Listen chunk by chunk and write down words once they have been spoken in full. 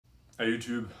Hi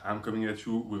YouTube, I'm coming at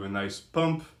you with a nice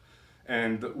pump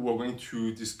and we're going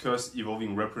to discuss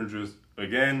evolving rep ranges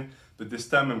again, but this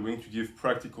time I'm going to give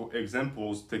practical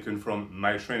examples taken from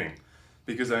my training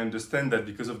because I understand that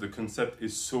because of the concept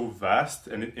is so vast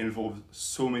and it involves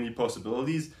so many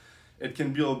possibilities, it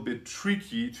can be a bit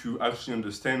tricky to actually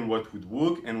understand what would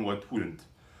work and what wouldn't.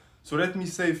 So let me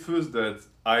say first that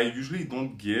I usually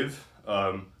don't give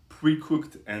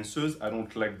pre-cooked answers. I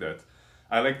don't like that.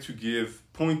 I like to give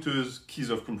pointers, keys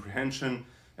of comprehension,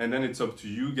 and then it's up to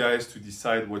you guys to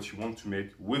decide what you want to make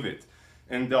with it.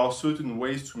 And there are certain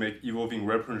ways to make evolving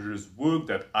rep ranges work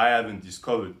that I haven't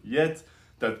discovered yet,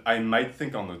 that I might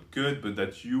think are not good, but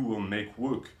that you will make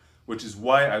work, which is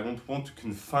why I don't want to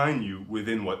confine you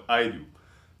within what I do.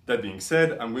 That being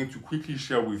said, I'm going to quickly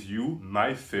share with you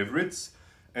my favorites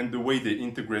and the way they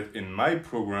integrate in my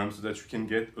program so that you can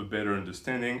get a better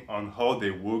understanding on how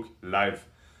they work live.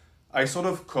 I sort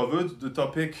of covered the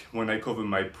topic when I covered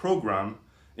my program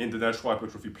in the Natural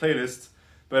Hypertrophy playlist,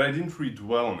 but I didn't really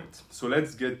dwell on it. So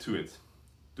let's get to it.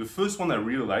 The first one I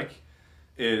really like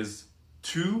is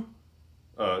 2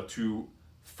 to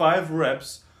 5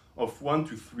 reps of 1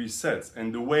 to 3 sets.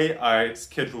 And the way I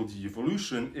schedule the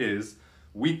evolution is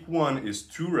week 1 is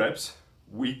 2 reps,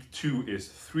 week 2 is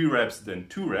 3 reps, then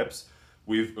 2 reps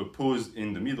with a pause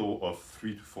in the middle of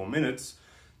 3 to 4 minutes.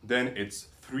 Then it's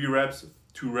 3 reps,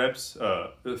 2 reps,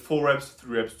 4 reps,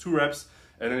 3 reps, 2 reps,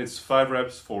 and then it's 5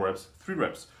 reps, 4 reps, 3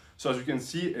 reps. So as you can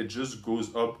see, it just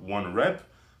goes up 1 rep,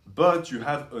 but you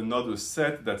have another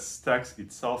set that stacks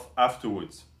itself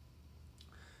afterwards.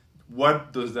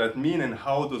 What does that mean and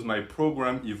how does my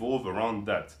program evolve around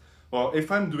that? Well,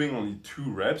 if I'm doing only 2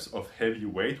 reps of heavy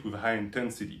weight with high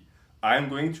intensity, I'm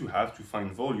going to have to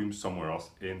find volume somewhere else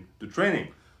in the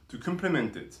training to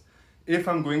complement it. If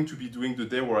I'm going to be doing the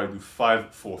day where I do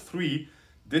 5, 4, 3,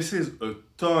 this is a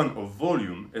ton of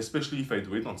volume, especially if I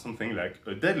do it on something like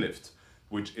a deadlift,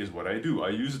 which is what I do. I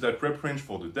use that rep range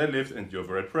for the deadlift and the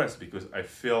overhead press because I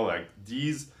feel like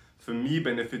these, for me,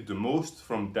 benefit the most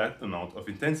from that amount of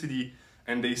intensity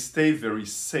and they stay very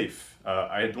safe.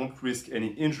 I don't risk any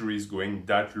injuries going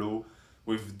that low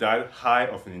with that high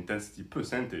of an intensity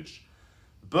percentage.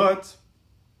 But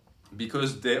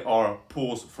because they are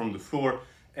pulls from the floor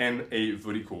and a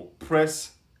vertical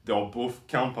press, they are both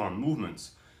compound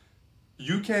movements.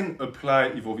 You can apply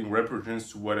evolving rep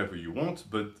ranges to whatever you want,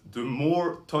 but the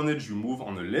more tonnage you move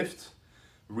on a lift,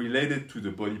 related to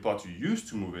the body part you use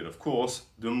to move it, of course,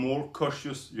 the more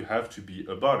cautious you have to be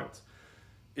about it.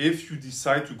 If you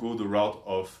decide to go the route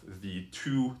of the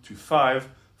 2 to 5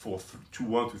 for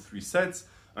 1 to 3 sets,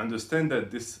 understand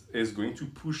that this is going to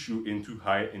push you into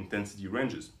high intensity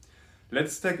ranges.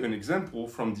 Let's take an example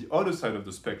from the other side of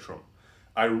the spectrum.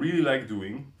 I really like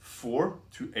doing 4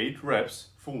 to 8 reps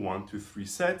for 1 to 3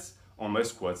 sets on my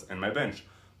squats and my bench.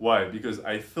 Why? Because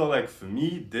I feel like for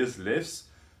me, these lifts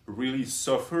really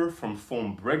suffer from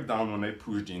form breakdown when I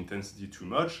push the intensity too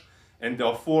much, and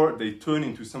therefore they turn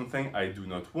into something I do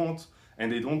not want, and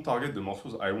they don't target the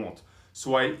muscles I want.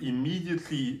 So I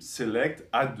immediately select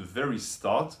at the very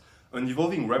start an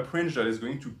evolving rep range that is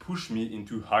going to push me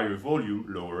into higher volume,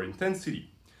 lower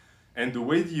intensity. And the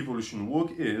way the evolution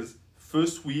works is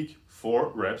first week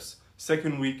 4 reps,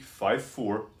 second week 5,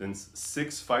 4, then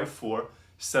 6, 5, 4,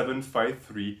 7, 5,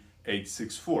 3, 8,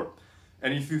 6, 4.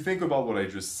 And if you think about what I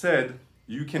just said,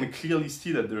 you can clearly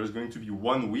see that there is going to be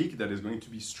 1 week that is going to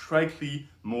be strikingly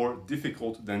more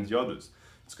difficult than the others.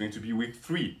 It's going to be week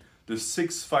 3. The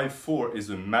 6, 5, 4 is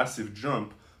a massive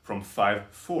jump from 5,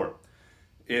 4.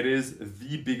 It is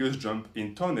the biggest jump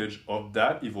in tonnage of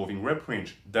that evolving rep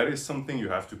range. That is something you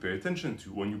have to pay attention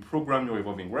to. When you program your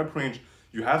evolving rep range,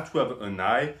 you have to have an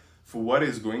eye for what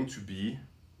is going to be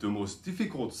the most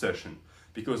difficult session.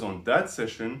 Because on that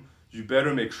session, you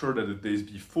better make sure that the days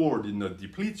before did not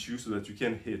deplete you so that you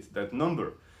can hit that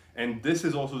number. And this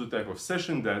is also the type of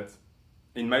session that,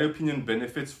 in my opinion,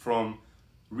 benefits from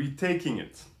retaking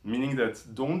it. Meaning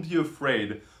that don't be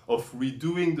afraid of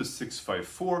redoing the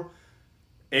 654,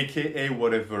 aka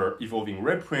whatever evolving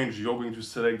rep range you're going to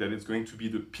select that it's going to be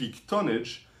the peak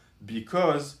tonnage,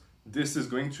 because this is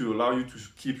going to allow you to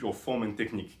keep your form and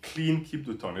technique clean, keep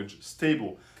the tonnage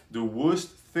stable. The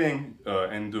worst thing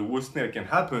that can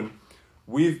happen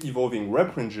with evolving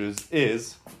rep ranges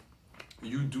is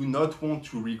you do not want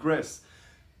to regress.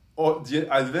 Or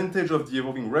the advantage of the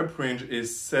evolving rep range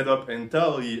is set up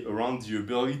entirely around the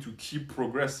ability to keep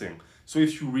progressing. So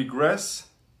if you regress,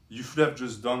 you should have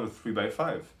just done a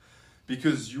 3x5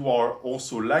 because you are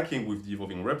also lacking with the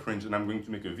evolving rep range, and I'm going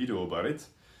to make a video about it,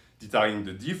 detailing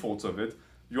the defaults of it.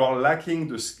 You are lacking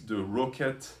the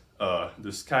rocket the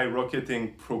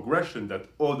skyrocketing progression that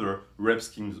other rep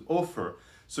schemes offer.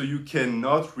 So you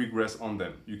cannot regress on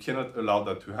them. You cannot allow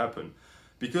that to happen.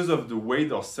 Because of the way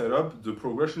they're set up, the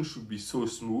progression should be so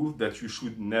smooth that you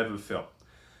should never fail.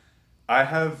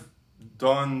 I've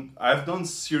done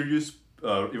serious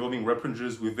evolving rep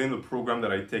ranges within a program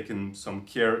that I've taken some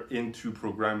care into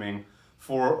programming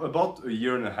for about a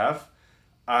year and a half.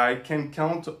 I can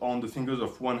count on the fingers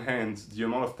of one hand the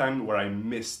amount of time where I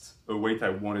missed a weight I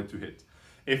wanted to hit.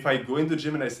 If I go in the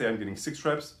gym and I say I'm getting 6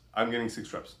 reps, I'm getting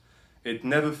 6 reps. It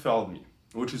never failed me,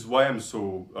 which is why I'm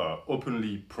so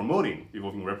openly promoting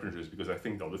evolving rep ranges, because I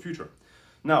think they're the future.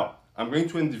 Now, I'm going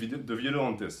to end the video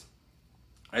on this.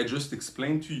 I just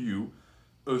explained to you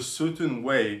a certain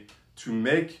way to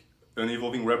make an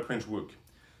evolving rep range work.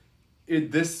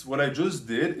 What I just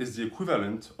did is the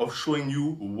equivalent of showing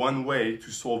you one way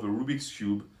to solve a Rubik's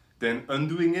Cube, then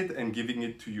undoing it and giving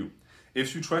it to you.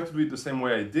 If you try to do it the same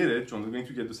way I did it, you're not going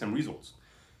to get the same results.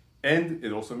 And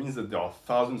it also means that there are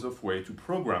thousands of ways to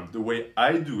program. The way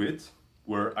I do it,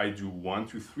 where I do 1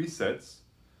 to 3 sets,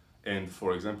 and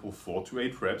for example, 4 to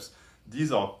 8 reps,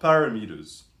 these are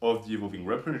parameters of the evolving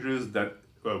rep ranges that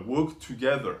work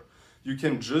together. You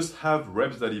can just have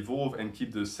reps that evolve and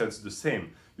keep the sets the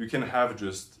same. You can have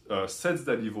just sets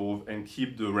that evolve and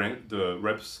keep the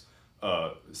reps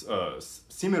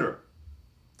similar.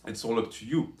 It's all up to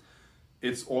you.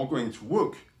 It's all going to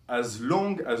work as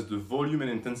long as the volume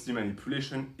and intensity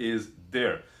manipulation is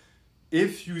there.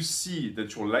 If you see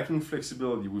that you're lacking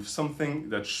flexibility with something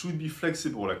that should be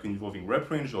flexible, like an evolving rep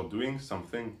range, you're doing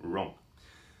something wrong.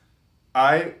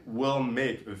 I will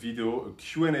make a video, a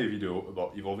Q&A video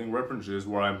about evolving rep ranges,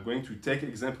 where I'm going to take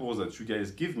examples that you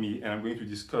guys give me and I'm going to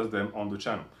discuss them on the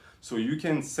channel. So you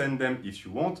can send them if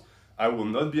you want. I will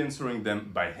not be answering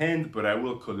them by hand, but I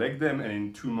will collect them, and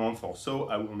in 2 months or so,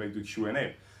 I will make the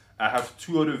Q&A. I have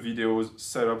 2 other videos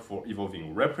set up for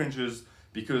evolving rep ranges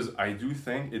because I do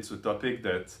think it's a topic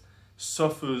that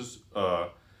suffers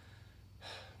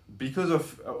because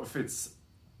of its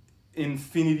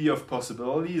infinity of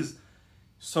possibilities.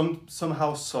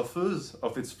 Somehow suffers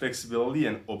of its flexibility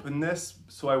and openness.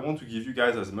 So I want to give you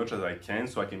guys as much as I can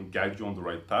so I can guide you on the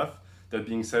right path. That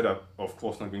being said, I'm of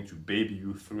course not going to baby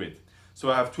you through it. So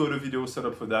I have 2 other videos set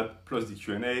up for that, plus the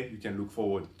Q&A. You can look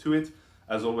forward to it.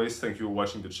 As always, thank you for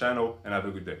watching the channel and have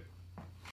a good day.